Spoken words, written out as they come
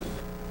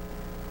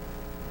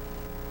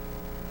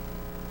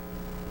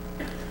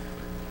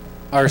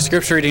Our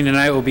scripture reading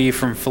tonight will be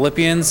from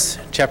Philippians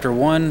chapter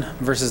 1,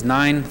 verses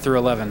 9 through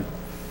 11.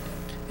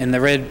 In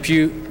the red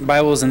pew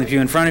Bibles in the pew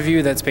in front of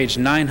you, that's page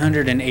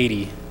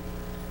 980.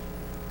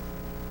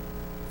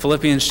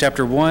 Philippians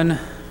chapter 1,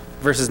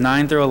 verses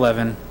 9 through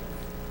 11,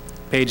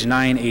 page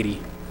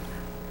 980.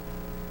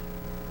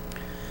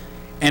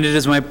 And it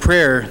is my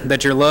prayer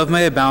that your love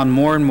may abound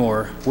more and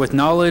more with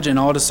knowledge and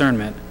all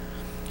discernment,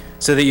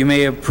 so that you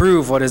may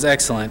approve what is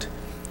excellent,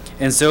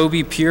 and so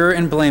be pure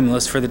and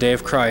blameless for the day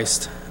of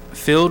Christ,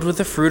 filled with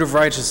the fruit of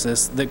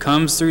righteousness that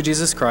comes through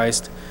Jesus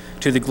Christ,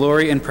 to the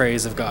glory and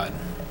praise of God.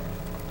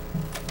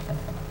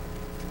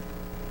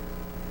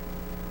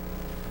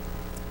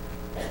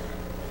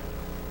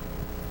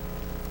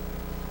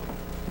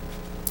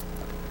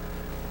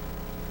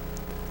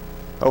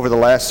 Over the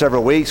last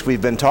several weeks,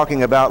 we've been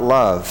talking about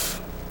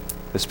love,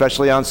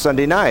 especially on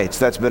Sunday nights.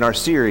 That's been our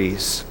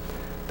series.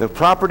 The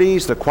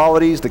properties, the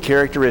qualities, the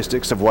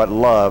characteristics of what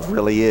love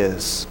really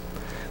is.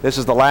 This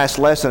is the last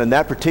lesson in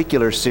that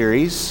particular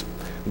series.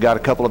 We've got a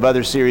couple of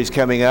other series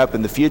coming up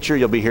in the future.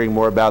 You'll be hearing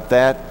more about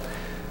that.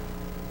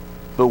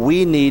 But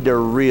we need to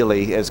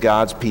really, as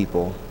God's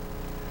people,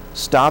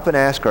 stop and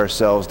ask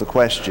ourselves the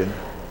question,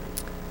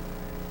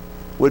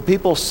 would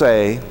people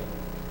say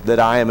that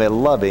I am a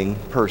loving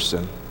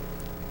person?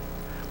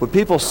 Would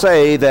people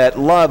say that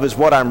love is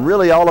what I'm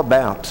really all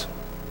about?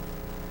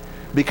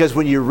 Because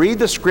when you read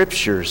the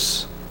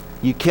scriptures,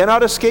 you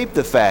cannot escape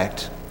the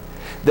fact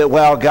that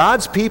while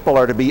God's people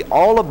are to be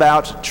all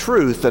about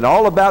truth and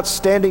all about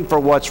standing for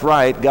what's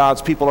right,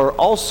 God's people are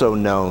also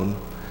known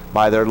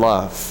by their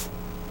love.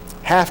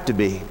 Have to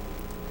be.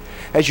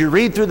 As you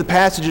read through the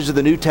passages of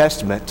the New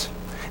Testament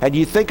and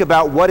you think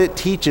about what it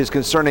teaches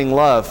concerning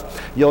love,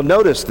 you'll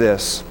notice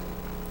this.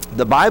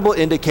 The Bible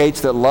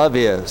indicates that love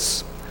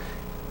is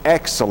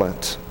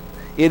excellent.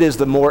 It is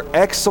the more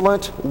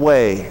excellent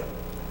way.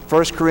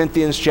 1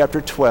 Corinthians chapter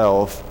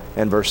 12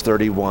 and verse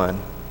 31.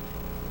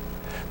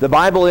 The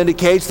Bible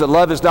indicates that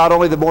love is not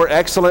only the more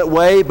excellent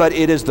way, but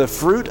it is the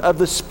fruit of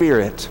the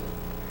Spirit.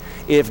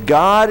 If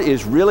God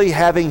is really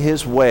having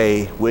His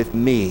way with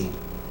me,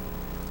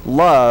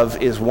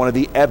 love is one of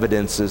the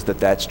evidences that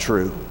that's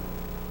true.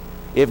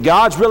 If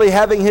God's really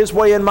having His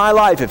way in my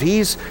life, if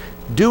He's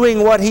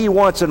doing what He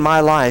wants in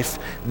my life,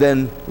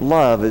 then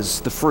love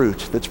is the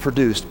fruit that's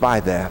produced by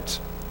that.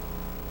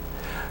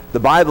 The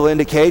Bible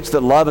indicates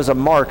that love is a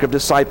mark of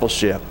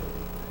discipleship.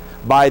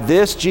 By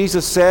this,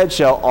 Jesus said,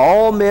 shall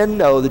all men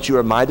know that you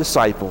are my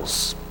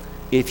disciples,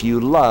 if you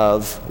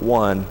love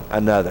one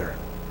another.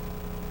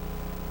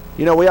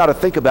 You know, we ought to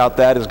think about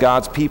that as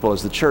God's people,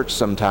 as the church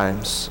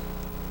sometimes.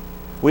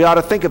 We ought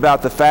to think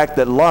about the fact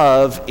that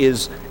love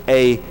is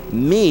a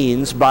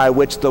means by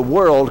which the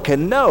world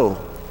can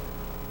know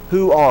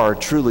who are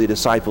truly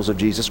disciples of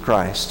Jesus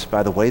Christ,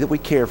 by the way that we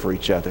care for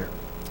each other,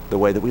 the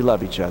way that we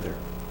love each other.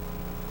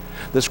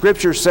 The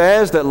Scripture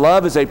says that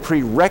love is a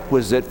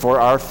prerequisite for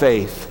our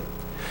faith.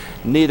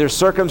 Neither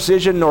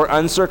circumcision nor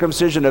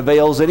uncircumcision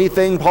avails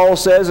anything, Paul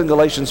says in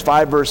Galatians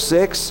 5 verse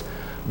 6,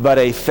 but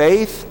a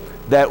faith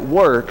that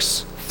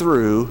works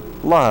through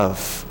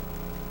love.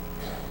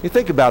 You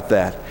think about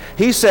that.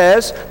 He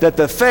says that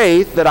the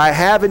faith that I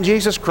have in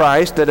Jesus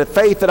Christ, that a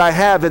faith that I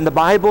have in the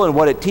Bible and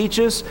what it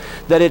teaches,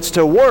 that it's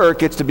to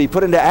work, it's to be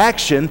put into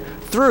action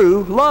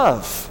through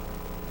love.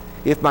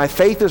 If my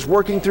faith is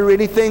working through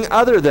anything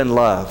other than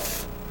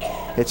love,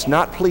 it's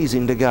not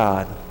pleasing to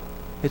God.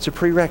 It's a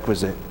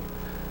prerequisite.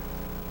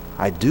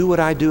 I do what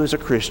I do as a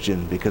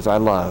Christian because I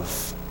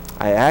love.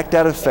 I act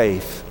out of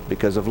faith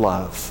because of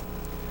love.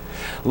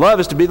 Love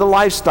is to be the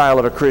lifestyle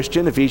of a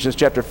Christian. Ephesians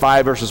chapter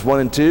 5, verses 1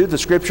 and 2. The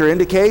Scripture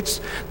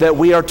indicates that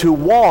we are to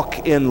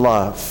walk in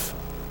love.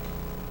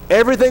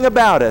 Everything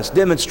about us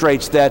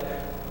demonstrates that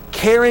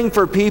caring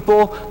for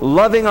people,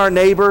 loving our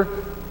neighbor,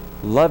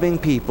 loving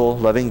people,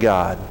 loving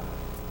God.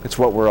 It's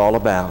what we're all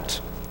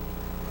about.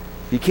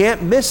 You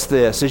can't miss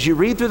this as you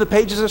read through the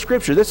pages of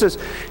Scripture. This is,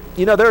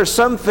 there are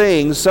some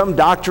things, some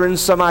doctrines,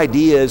 some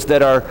ideas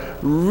that are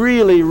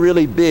really,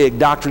 really big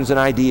doctrines and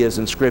ideas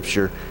in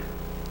Scripture.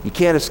 You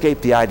can't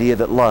escape the idea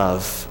that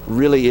love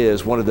really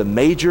is one of the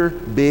major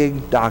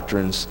big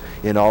doctrines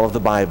in all of the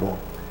Bible.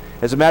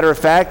 As a matter of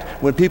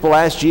fact, when people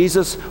ask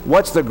Jesus,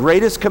 what's the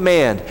greatest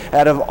command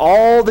out of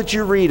all that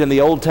you read in the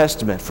Old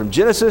Testament, from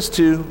Genesis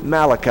to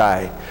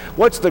Malachi?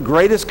 What's the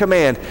greatest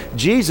command?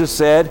 Jesus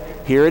said,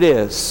 here it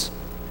is.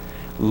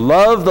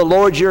 Love the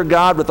Lord your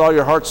God with all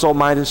your heart, soul,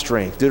 mind, and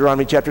strength.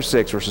 Deuteronomy chapter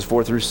 6, verses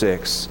 4 through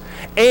 6.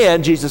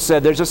 And Jesus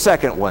said there's a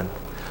second one.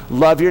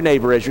 Love your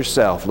neighbor as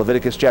yourself.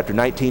 Leviticus chapter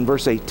 19,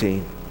 verse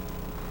 18.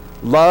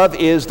 Love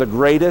is the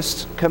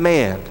greatest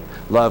command.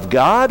 Love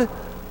God,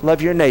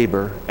 love your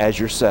neighbor as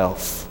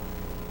yourself.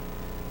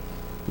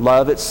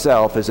 Love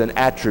itself is an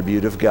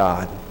attribute of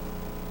God.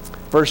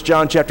 1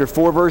 John chapter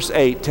 4, verse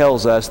 8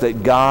 tells us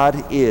that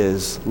God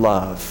is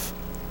love.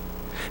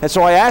 And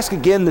so I ask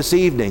again this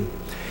evening,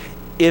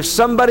 if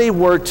somebody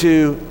were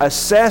to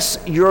assess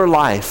your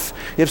life,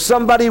 if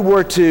somebody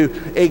were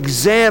to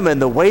examine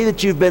the way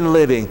that you've been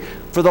living,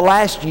 for the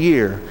last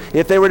year,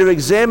 if they were to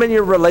examine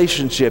your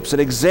relationships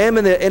and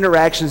examine the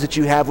interactions that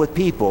you have with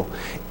people,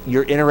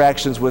 your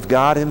interactions with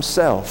God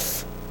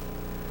himself,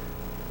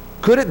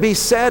 could it be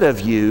said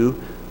of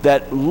you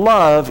that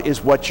love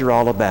is what you're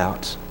all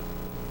about?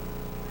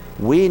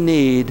 We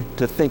need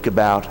to think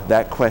about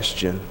that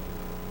question.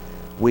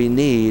 We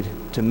need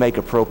to make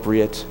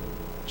appropriate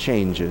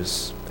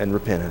changes and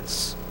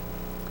repentance.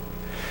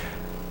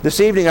 This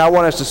evening, I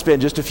want us to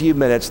spend just a few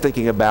minutes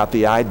thinking about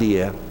the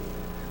idea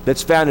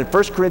that's found in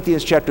 1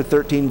 Corinthians chapter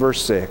 13,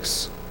 verse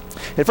 6.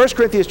 In 1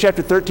 Corinthians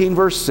chapter 13,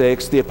 verse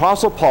 6, the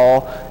Apostle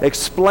Paul,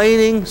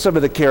 explaining some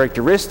of the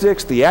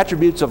characteristics, the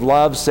attributes of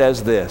love,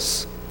 says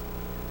this: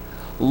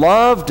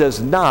 love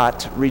does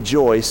not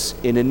rejoice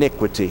in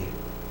iniquity,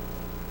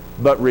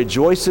 but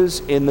rejoices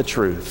in the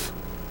truth.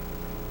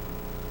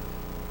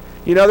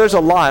 You know, there's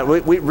a lot.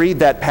 We read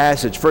that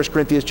passage, 1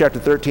 Corinthians chapter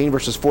 13,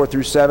 verses 4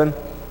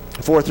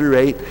 through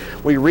 8.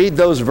 We read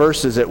those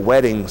verses at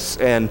weddings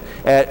and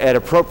at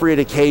appropriate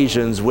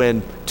occasions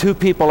when two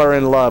people are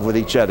in love with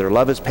each other.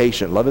 Love is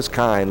patient, love is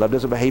kind, love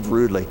doesn't behave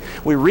rudely.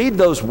 We read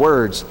those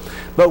words,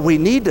 but we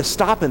need to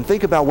stop and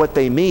think about what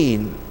they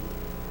mean.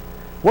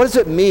 What does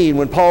it mean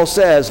when Paul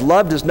says,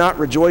 love does not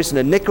rejoice in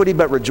iniquity,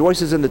 but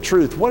rejoices in the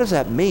truth? What does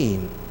that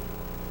mean?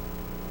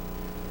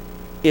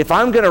 If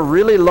I'm going to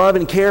really love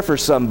and care for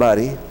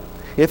somebody,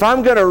 if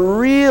I'm going to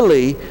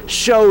really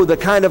show the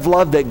kind of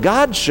love that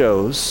God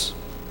shows,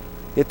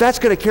 if that's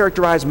going to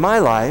characterize my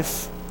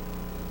life,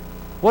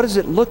 what does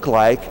it look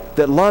like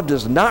that love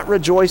does not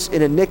rejoice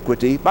in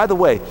iniquity? By the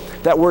way,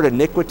 that word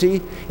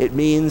iniquity, it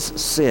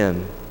means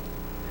sin.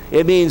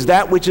 It means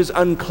that which is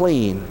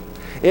unclean.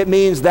 It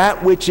means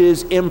that which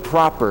is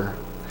improper,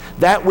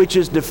 that which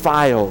is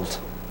defiled,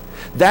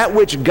 that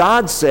which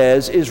God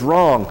says is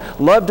wrong.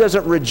 Love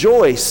doesn't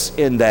rejoice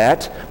in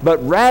that, but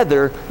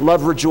rather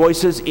love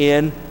rejoices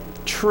in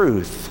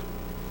truth.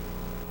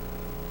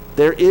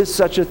 There is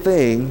such a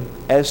thing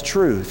as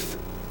truth.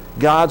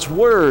 God's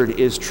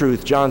word is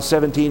truth, John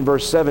 17,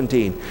 verse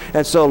 17.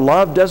 And so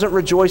love doesn't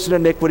rejoice in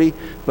iniquity,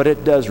 but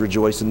it does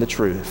rejoice in the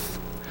truth.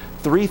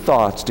 3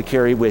 thoughts to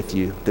carry with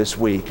you this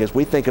week as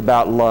we think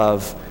about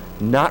love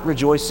not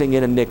rejoicing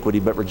in iniquity,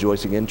 but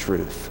rejoicing in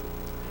truth.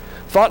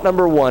 Thought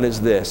number 1 is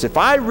this: if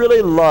I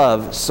really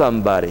love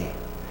somebody,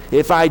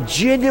 if I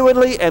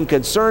genuinely am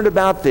concerned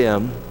about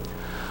them,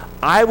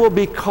 I will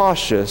be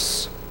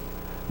cautious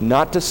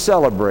not to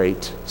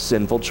celebrate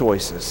sinful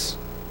choices.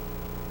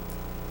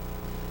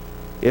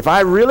 If I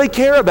really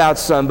care about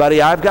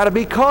somebody, I've got to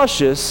be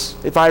cautious.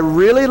 If I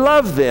really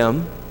love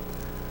them,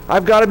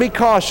 I've got to be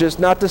cautious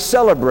not to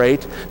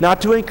celebrate,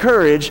 not to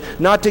encourage,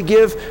 not to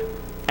give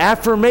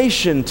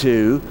affirmation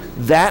to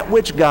that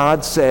which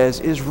God says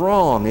is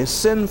wrong, is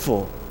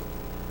sinful.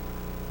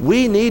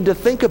 We need to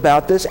think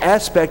about this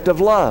aspect of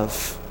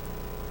love.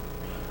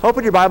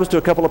 Open your Bibles to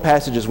a couple of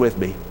passages with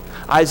me.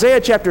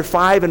 Isaiah chapter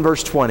 5 and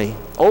verse 20,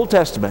 Old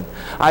Testament.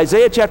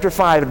 Isaiah chapter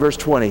 5 and verse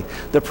 20.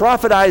 The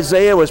prophet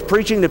Isaiah was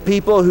preaching to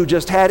people who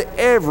just had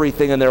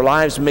everything in their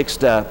lives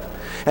mixed up.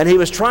 And he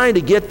was trying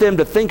to get them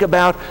to think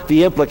about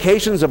the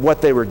implications of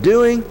what they were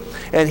doing.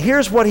 And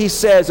here's what he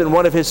says in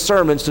one of his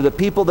sermons to the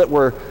people that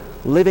were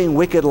living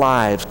wicked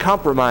lives,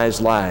 compromised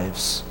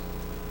lives.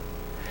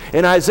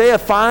 In Isaiah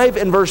 5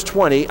 and verse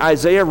 20,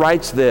 Isaiah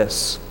writes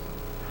this: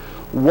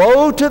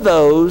 woe to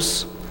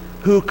those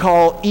who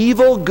call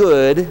evil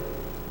good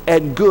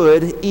and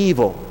good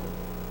evil.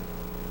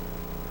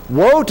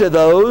 Woe to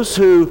those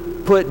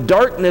who put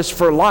darkness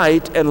for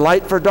light and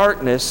light for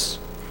darkness,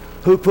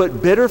 who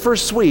put bitter for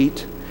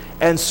sweet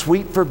and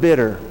sweet for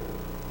bitter.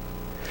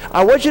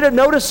 I want you to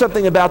notice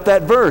something about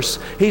that verse.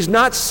 He's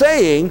not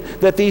saying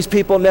that these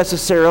people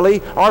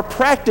necessarily are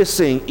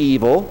practicing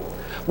evil.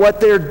 What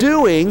they're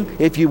doing,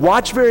 if you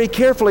watch very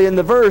carefully in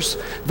the verse,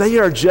 they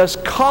are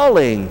just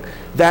calling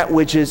that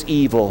which is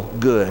evil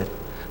good.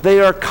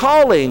 They are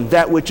calling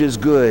that which is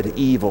good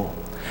evil.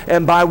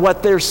 And by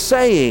what they're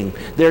saying,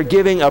 they're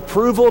giving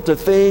approval to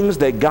things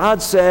that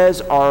God says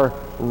are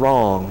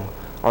wrong,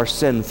 are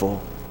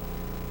sinful.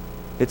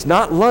 It's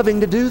not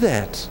loving to do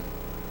that.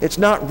 It's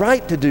not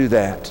right to do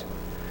that.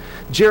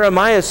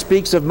 Jeremiah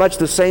speaks of much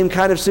the same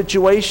kind of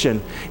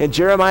situation. In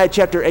Jeremiah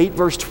chapter 8,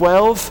 verse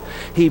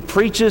 12, he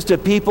preaches to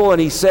people and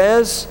he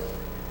says,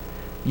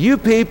 you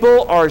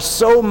people are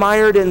so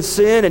mired in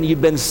sin and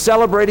you've been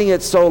celebrating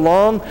it so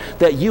long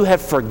that you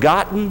have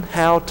forgotten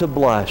how to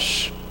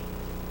blush.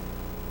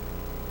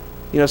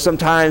 You know,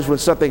 sometimes when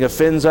something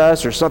offends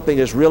us or something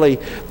is really,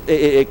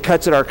 it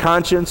cuts at our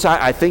conscience,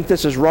 I think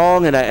this is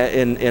wrong and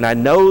I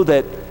know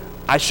that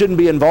I shouldn't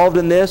be involved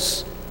in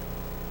this.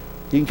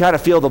 You can kind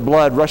of feel the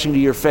blood rushing to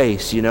your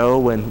face, you know,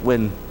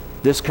 when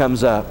this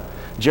comes up.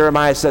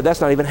 Jeremiah said,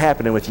 that's not even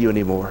happening with you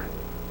anymore.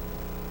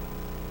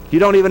 You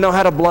don't even know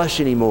how to blush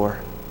anymore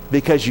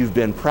because you've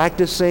been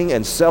practicing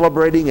and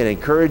celebrating and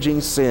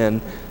encouraging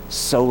sin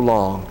so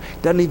long.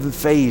 It doesn't even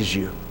faze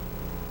you.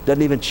 It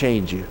doesn't even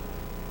change you.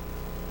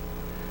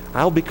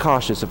 I'll be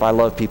cautious if I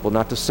love people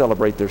not to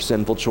celebrate their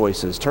sinful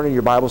choices. Turn in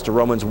your Bibles to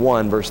Romans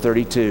 1, verse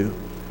 32.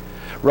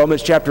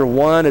 Romans chapter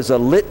 1 is a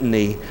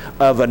litany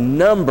of a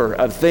number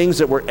of things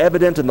that were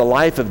evident in the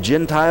life of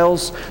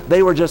Gentiles.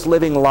 They were just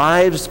living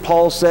lives,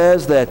 Paul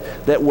says,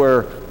 that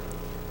were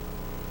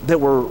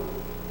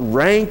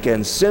rank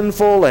and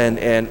sinful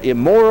and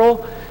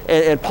immoral.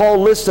 And Paul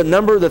lists a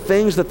number of the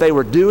things that they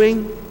were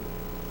doing.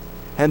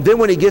 And then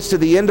when he gets to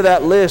the end of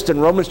that list in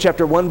Romans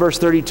chapter 1 verse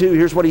 32,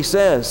 here's what he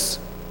says.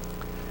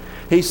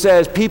 He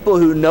says, people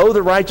who know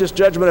the righteous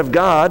judgment of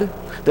God,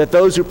 that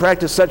those who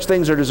practice such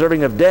things are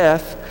deserving of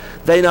death,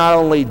 they not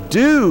only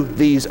do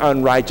these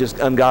unrighteous,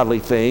 ungodly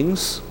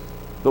things,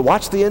 but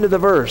watch the end of the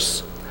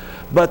verse,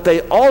 but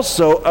they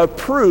also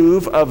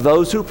approve of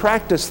those who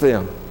practice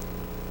them.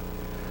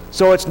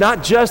 So it's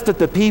not just that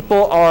the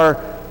people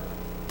are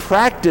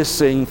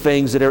practicing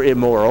things that are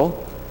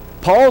immoral.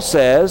 Paul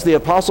says, the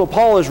Apostle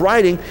Paul is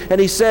writing, and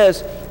he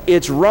says,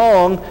 it's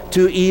wrong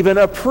to even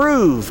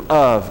approve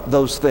of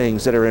those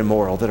things that are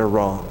immoral, that are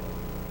wrong,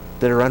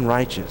 that are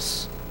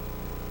unrighteous.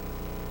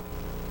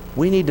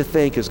 We need to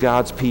think as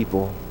God's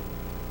people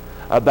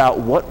about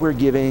what we're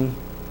giving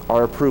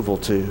our approval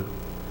to,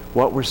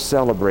 what we're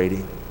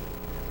celebrating.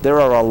 There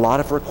are a lot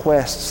of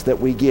requests that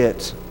we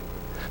get.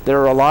 There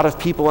are a lot of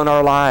people in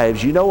our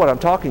lives, you know what I'm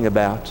talking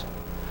about,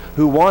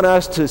 who want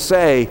us to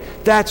say,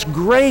 that's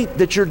great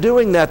that you're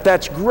doing that.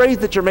 That's great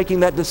that you're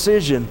making that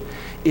decision.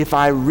 If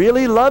I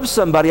really love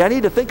somebody, I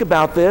need to think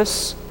about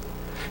this.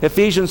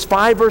 Ephesians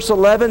 5 verse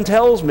 11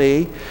 tells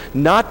me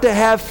not to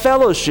have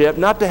fellowship,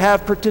 not to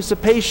have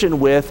participation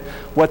with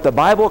what the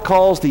Bible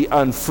calls the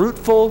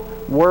unfruitful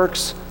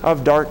works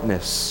of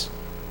darkness.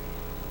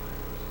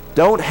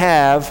 Don't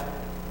have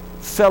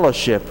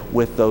fellowship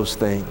with those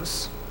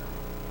things.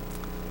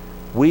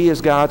 We as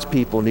God's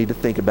people need to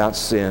think about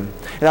sin.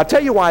 And I'll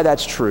tell you why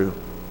that's true.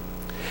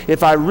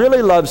 If I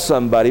really love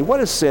somebody, what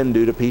does sin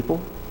do to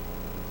people?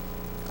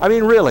 I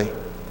mean, really.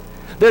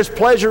 There's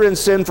pleasure in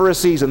sin for a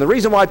season. The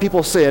reason why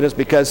people sin is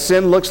because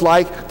sin looks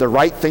like the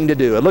right thing to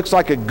do. It looks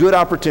like a good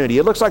opportunity.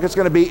 It looks like it's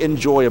going to be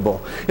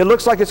enjoyable. It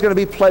looks like it's going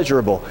to be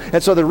pleasurable.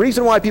 And so the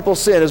reason why people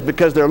sin is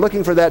because they're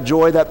looking for that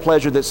joy, that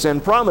pleasure that sin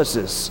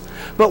promises.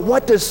 But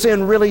what does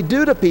sin really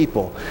do to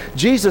people?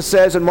 Jesus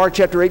says in Mark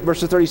chapter 8,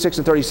 verses 36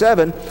 and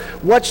 37,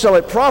 what shall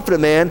it profit a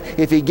man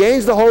if he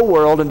gains the whole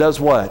world and does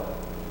what?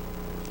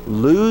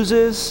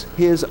 Loses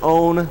his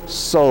own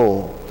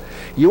soul.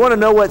 You want to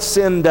know what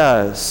sin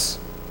does?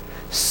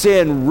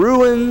 Sin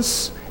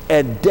ruins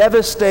and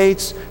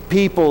devastates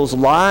people's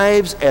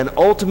lives, and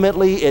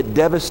ultimately it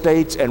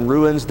devastates and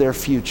ruins their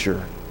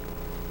future.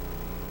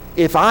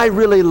 If I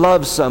really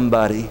love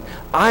somebody,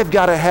 I've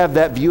got to have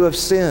that view of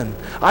sin.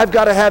 I've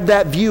got to have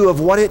that view of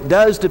what it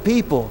does to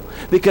people,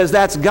 because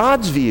that's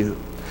God's view.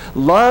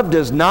 Love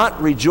does not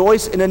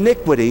rejoice in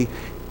iniquity,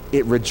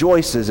 it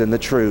rejoices in the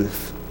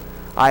truth.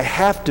 I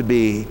have to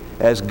be,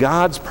 as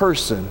God's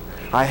person,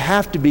 I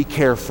have to be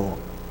careful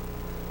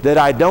that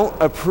I don't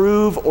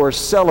approve or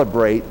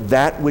celebrate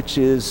that which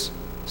is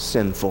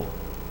sinful.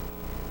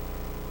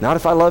 Not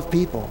if I love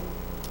people,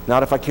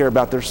 not if I care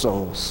about their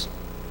souls.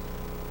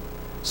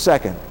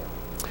 Second,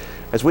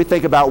 as we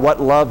think about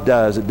what love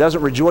does, it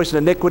doesn't rejoice in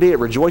iniquity, it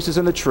rejoices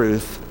in the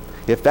truth.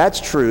 If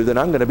that's true, then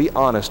I'm going to be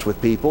honest with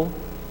people.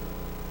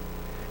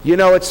 You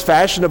know, it's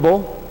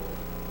fashionable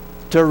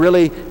to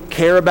really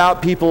care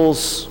about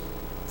people's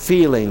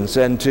feelings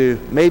and to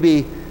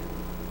maybe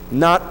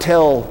not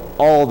tell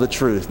all the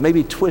truth,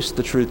 maybe twist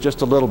the truth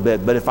just a little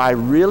bit. But if I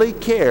really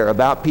care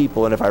about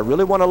people and if I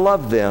really want to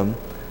love them,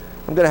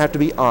 I'm going to have to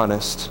be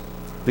honest,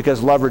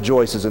 because love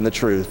rejoices in the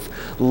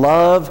truth.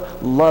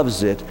 Love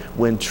loves it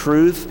when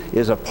truth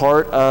is a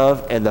part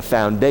of and the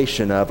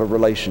foundation of a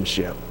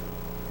relationship.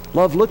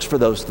 Love looks for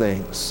those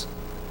things.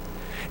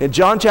 In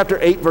John chapter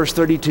 8, verse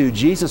 32,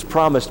 Jesus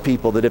promised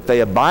people that if they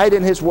abide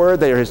in his word,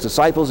 they are his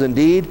disciples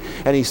indeed.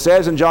 And he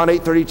says in John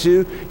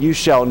 8:32, you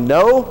shall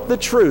know the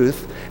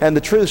truth, and the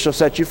truth shall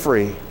set you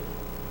free.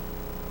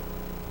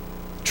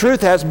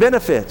 Truth has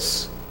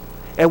benefits.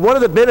 And one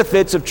of the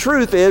benefits of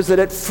truth is that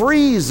it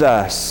frees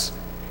us.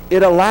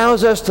 It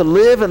allows us to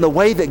live in the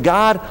way that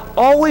God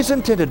always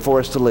intended for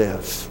us to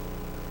live.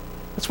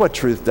 That's what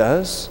truth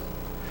does.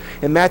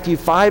 In Matthew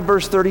 5,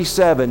 verse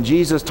 37,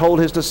 Jesus told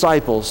his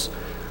disciples,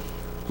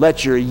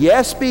 let your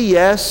yes be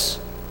yes,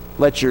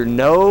 let your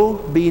no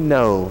be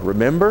no.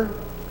 Remember?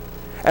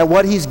 And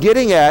what he's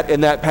getting at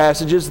in that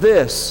passage is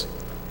this.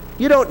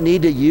 You don't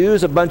need to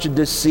use a bunch of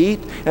deceit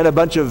and a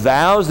bunch of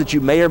vows that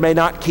you may or may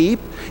not keep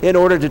in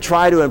order to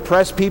try to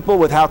impress people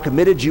with how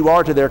committed you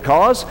are to their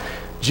cause.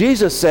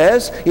 Jesus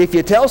says, if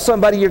you tell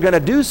somebody you're going to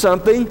do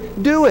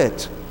something, do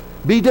it.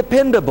 Be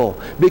dependable,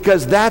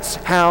 because that's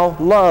how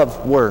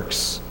love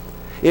works.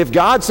 If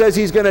God says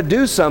he's going to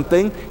do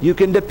something, you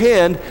can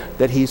depend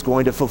that he's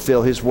going to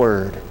fulfill his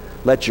word.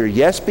 Let your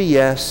yes be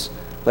yes,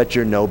 let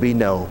your no be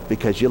no,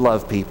 because you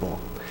love people.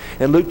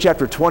 In Luke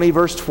chapter 20,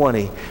 verse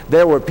 20,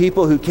 there were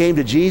people who came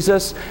to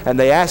Jesus and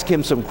they asked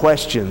him some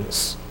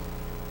questions.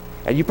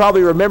 And you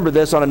probably remember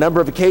this on a number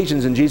of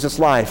occasions in Jesus'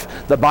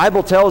 life. The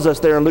Bible tells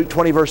us there in Luke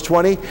 20, verse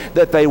 20,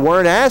 that they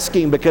weren't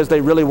asking because they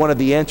really wanted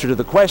the answer to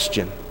the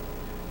question.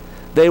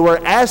 They were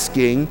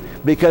asking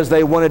because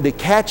they wanted to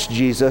catch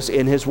Jesus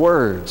in his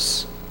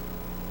words.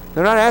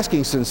 They're not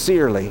asking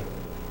sincerely.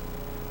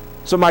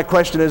 So my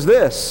question is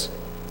this: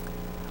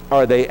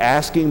 are they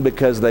asking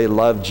because they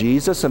love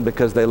Jesus and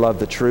because they love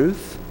the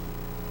truth?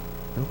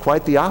 And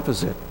quite the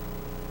opposite.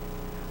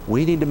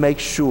 We need to make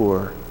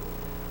sure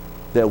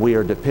that we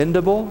are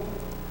dependable,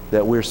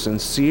 that we're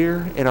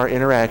sincere in our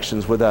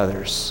interactions with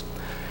others.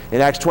 In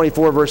Acts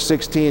 24, verse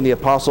 16, the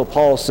Apostle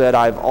Paul said,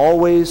 I've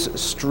always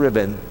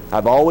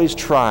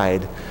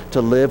tried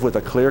to live with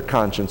a clear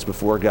conscience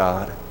before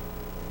God.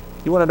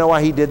 You want to know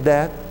why he did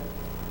that?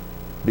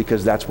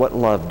 Because that's what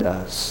love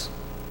does.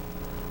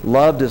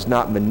 Love does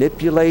not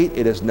manipulate.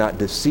 It is not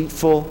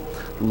deceitful.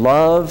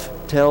 Love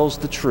tells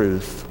the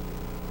truth.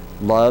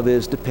 Love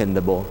is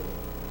dependable.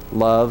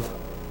 Love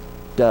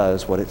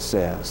does what it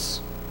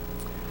says.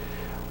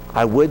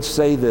 I would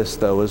say this,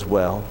 though, as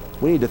well.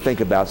 We need to think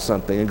about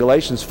something. In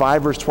Galatians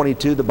 5, verse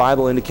 22, the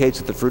Bible indicates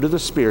that the fruit of the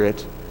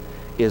Spirit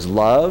is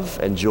love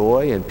and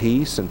joy and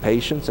peace and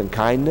patience and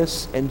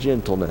kindness and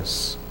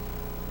gentleness.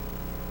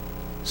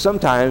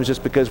 Sometimes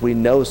just because we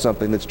know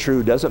something that's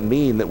true doesn't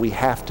mean that we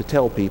have to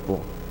tell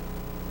people.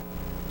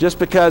 Just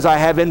because I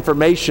have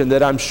information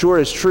that I'm sure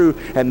is true,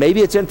 and maybe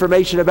it's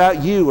information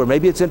about you, or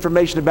maybe it's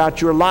information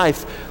about your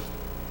life,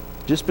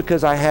 just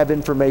because I have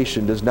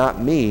information does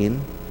not mean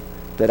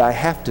that I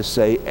have to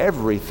say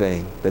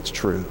everything that's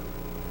true.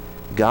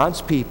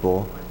 God's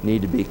people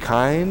need to be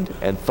kind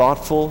and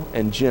thoughtful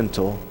and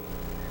gentle,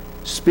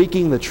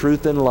 speaking the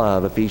truth in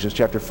love, Ephesians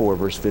chapter 4,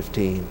 verse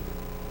 15.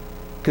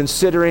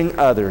 Considering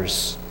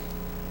others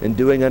and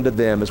doing unto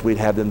them as we'd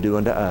have them do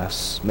unto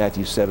us,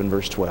 Matthew 7,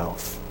 verse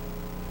 12.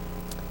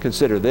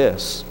 Consider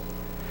this.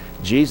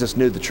 Jesus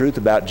knew the truth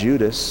about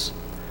Judas,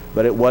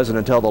 but it wasn't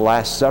until the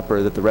Last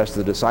Supper that the rest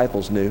of the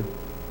disciples knew.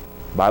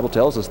 The Bible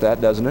tells us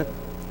that, doesn't it?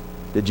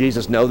 Did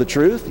Jesus know the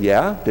truth?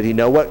 Yeah. Did he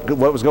know what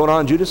was going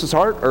on in Judas's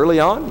heart early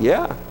on?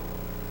 Yeah.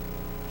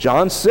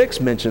 John 6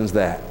 mentions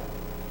that.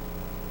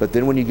 But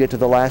then when you get to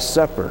the Last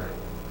Supper,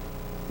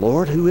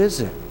 Lord, who is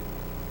it?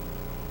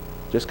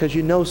 Just because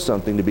you know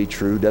something to be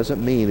true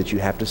doesn't mean that you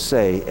have to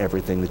say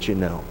everything that you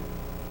know.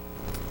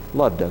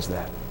 Love does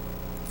that.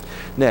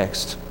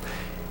 Next,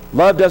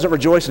 love doesn't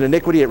rejoice in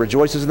iniquity, it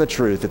rejoices in the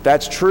truth. If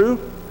that's true,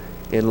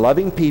 in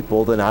loving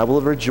people, then I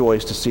will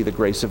rejoice to see the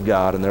grace of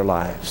God in their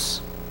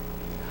lives.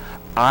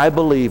 I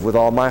believe with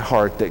all my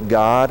heart that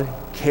God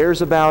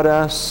cares about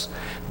us,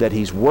 that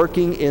he's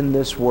working in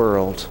this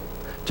world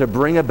to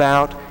bring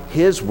about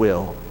his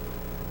will,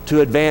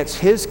 to advance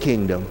his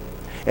kingdom.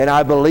 And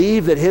I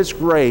believe that his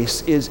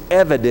grace is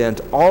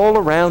evident all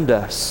around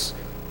us.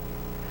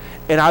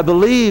 And I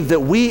believe that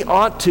we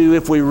ought to,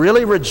 if we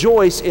really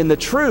rejoice in the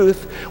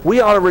truth, we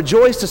ought to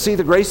rejoice to see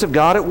the grace of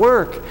God at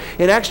work.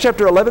 In Acts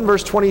chapter 11,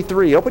 verse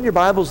 23, open your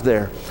Bibles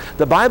there.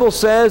 The Bible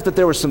says that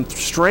there were some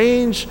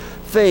strange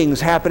things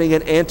happening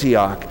in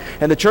Antioch.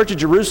 And the church of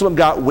Jerusalem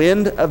got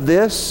wind of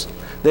this.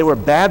 They were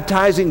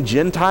baptizing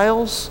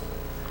Gentiles.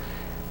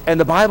 And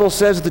the Bible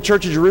says that the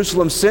church of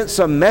Jerusalem sent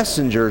some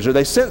messengers, or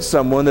they sent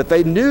someone that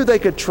they knew they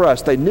could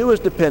trust, they knew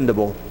was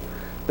dependable.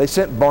 They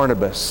sent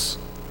Barnabas.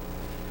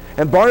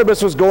 And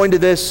Barnabas was going to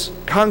this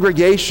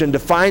congregation to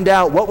find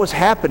out what was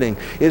happening.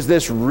 Is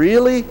this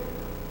really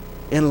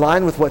in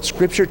line with what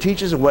Scripture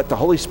teaches and what the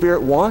Holy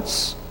Spirit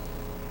wants?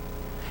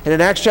 And in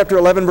Acts chapter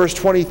 11, verse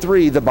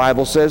 23, the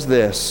Bible says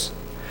this: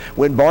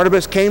 when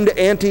Barnabas came to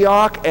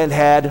Antioch and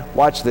had,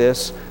 watch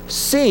this,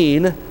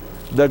 seen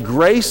the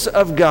grace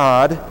of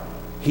God,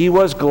 he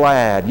was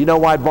glad. You know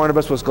why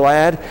Barnabas was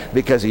glad?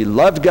 Because he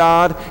loved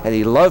God and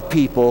he loved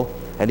people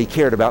and he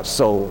cared about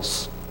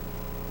souls.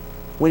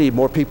 We need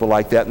more people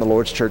like that in the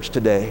Lord's church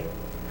today,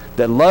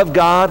 that love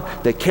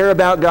God, that care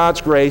about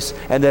God's grace,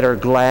 and that are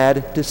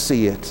glad to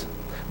see it.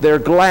 They're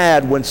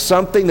glad when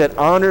something that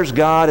honors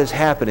God is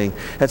happening.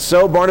 And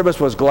so Barnabas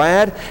was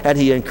glad, and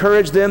he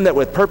encouraged them that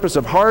with purpose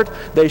of heart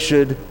they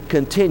should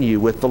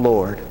continue with the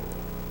Lord.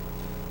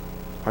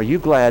 Are you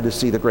glad to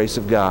see the grace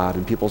of God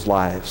in people's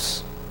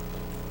lives?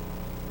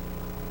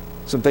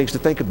 Some things to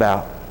think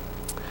about.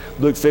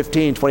 Luke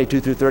 15,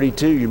 22 through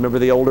 32, you remember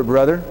the older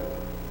brother?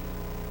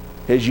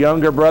 His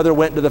younger brother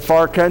went to the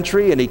far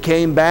country, and he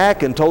came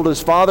back and told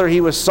his father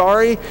he was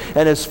sorry,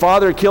 and his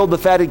father killed the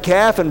fatted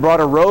calf and brought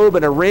a robe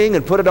and a ring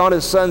and put it on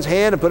his son's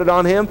hand and put it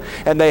on him,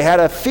 and they had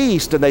a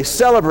feast and they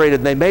celebrated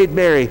and they made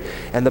merry.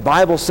 And the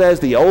Bible says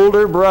the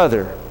older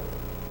brother,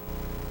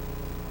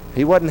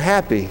 he wasn't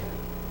happy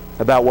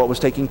about what was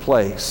taking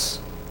place.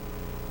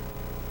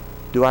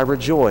 Do I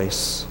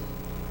rejoice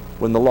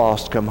when the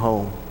lost come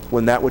home,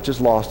 when that which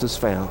is lost is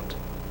found?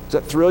 Does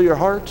that thrill your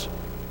heart?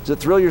 Does it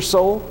thrill your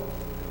soul?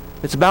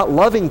 It's about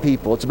loving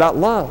people. It's about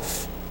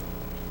love.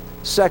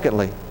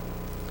 Secondly,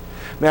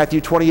 Matthew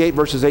 28,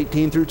 verses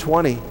 18 through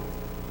 20.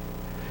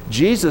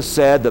 Jesus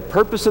said the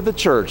purpose of the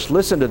church,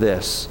 listen to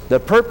this, the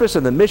purpose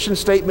and the mission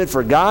statement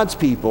for God's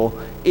people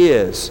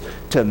is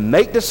to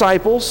make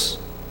disciples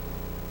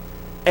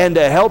and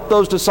to help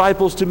those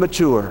disciples to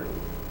mature.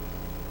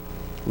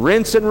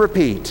 Rinse and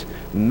repeat.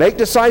 Make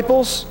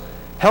disciples,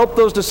 Help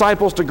those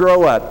disciples to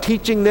grow up,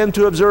 teaching them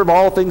to observe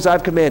all things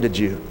I've commanded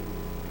you.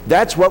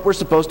 That's what we're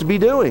supposed to be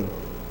doing.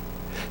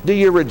 Do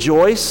you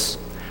rejoice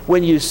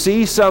when you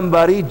see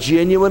somebody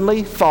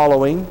genuinely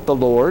following the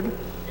Lord?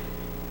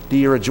 Do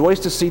you rejoice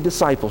to see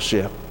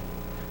discipleship?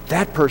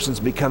 That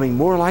person's becoming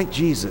more like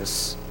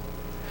Jesus.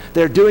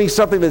 They're doing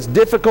something that's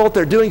difficult,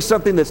 they're doing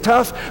something that's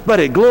tough, but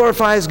it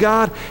glorifies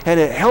God and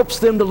it helps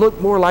them to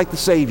look more like the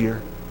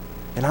Savior.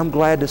 And I'm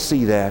glad to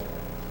see that.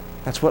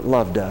 That's what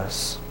love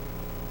does.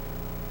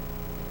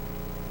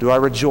 Do I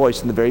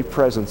rejoice in the very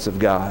presence of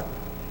God?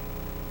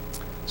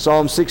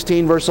 Psalm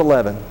 16, verse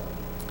 11.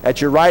 At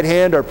your right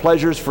hand are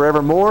pleasures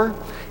forevermore.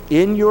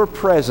 In your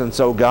presence,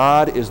 O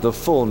God, is the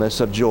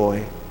fullness of joy.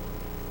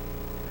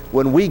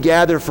 When we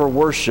gather for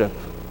worship,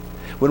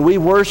 when we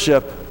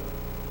worship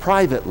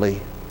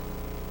privately,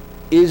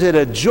 is it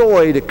a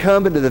joy to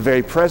come into the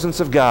very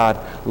presence of God?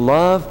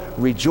 Love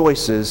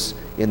rejoices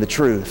in the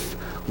truth.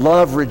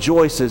 Love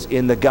rejoices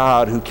in the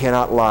God who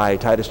cannot lie.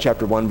 Titus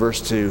chapter 1,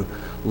 verse 2.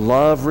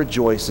 Love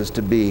rejoices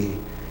to be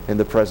in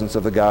the presence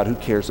of the God who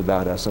cares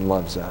about us and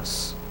loves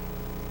us.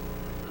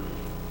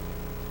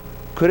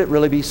 Could it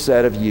really be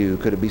said of you?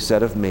 Could it be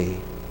said of me?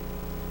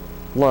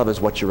 Love is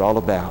what you're all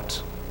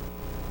about.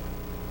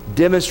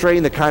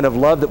 Demonstrating the kind of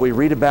love that we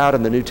read about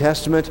in the New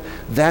Testament,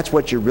 that's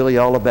what you're really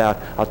all about.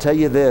 I'll tell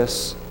you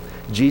this,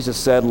 Jesus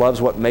said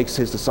love's what makes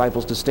his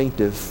disciples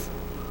distinctive.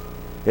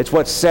 It's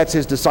what sets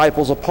his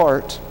disciples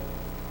apart.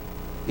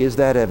 Is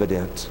that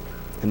evident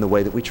in the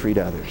way that we treat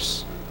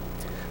others?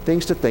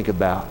 Things to think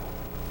about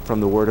from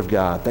the Word of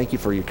God. Thank you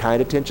for your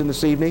kind attention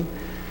this evening.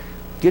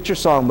 Get your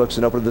songbooks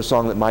and open to the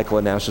song that Michael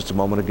announced just a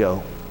moment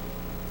ago.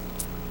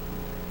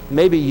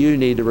 Maybe you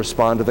need to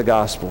respond to the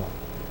gospel.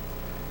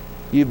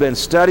 You've been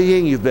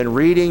studying, you've been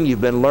reading,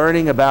 you've been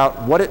learning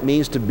about what it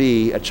means to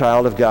be a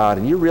child of God,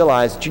 and you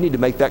realize that you need to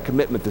make that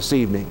commitment this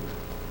evening.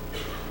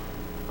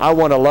 I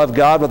want to love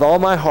God with all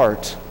my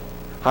heart.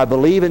 I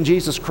believe in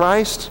Jesus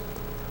Christ.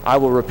 I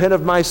will repent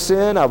of my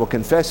sin. I will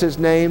confess his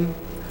name.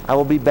 I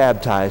will be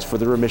baptized for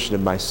the remission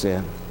of my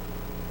sin.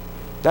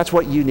 That's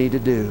what you need to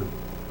do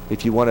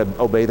if you want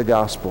to obey the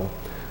gospel.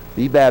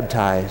 Be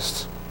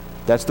baptized.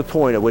 That's the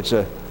point at which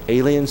an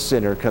alien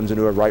sinner comes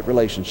into a right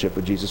relationship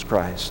with Jesus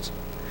Christ.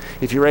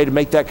 If you're ready to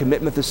make that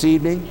commitment this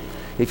evening,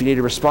 if you need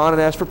to respond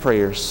and ask for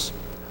prayers,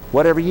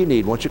 whatever you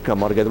need, won't you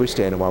come all together? We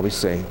stand and while we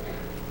sing.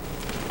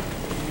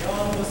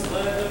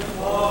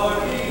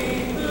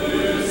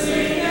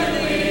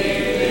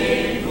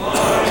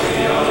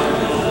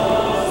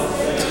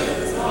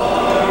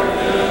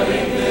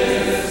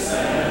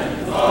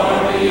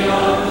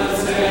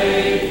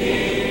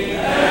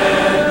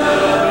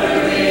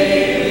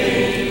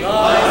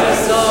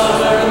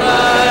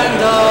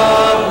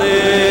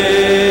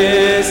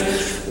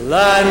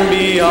 Land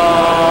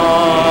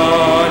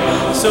beyond,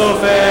 so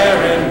fair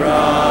and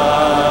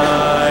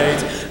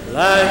bright,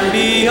 land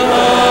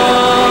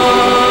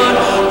beyond,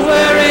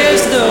 where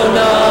is no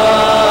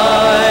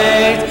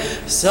night,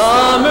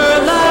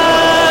 summer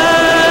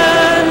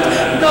land,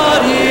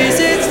 God is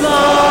its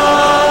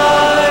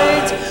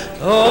light,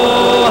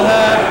 oh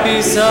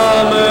happy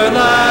summer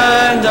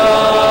land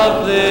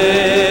of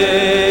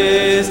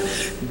bliss,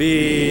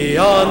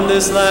 beyond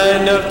this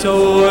land of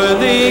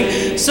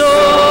toiling,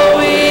 so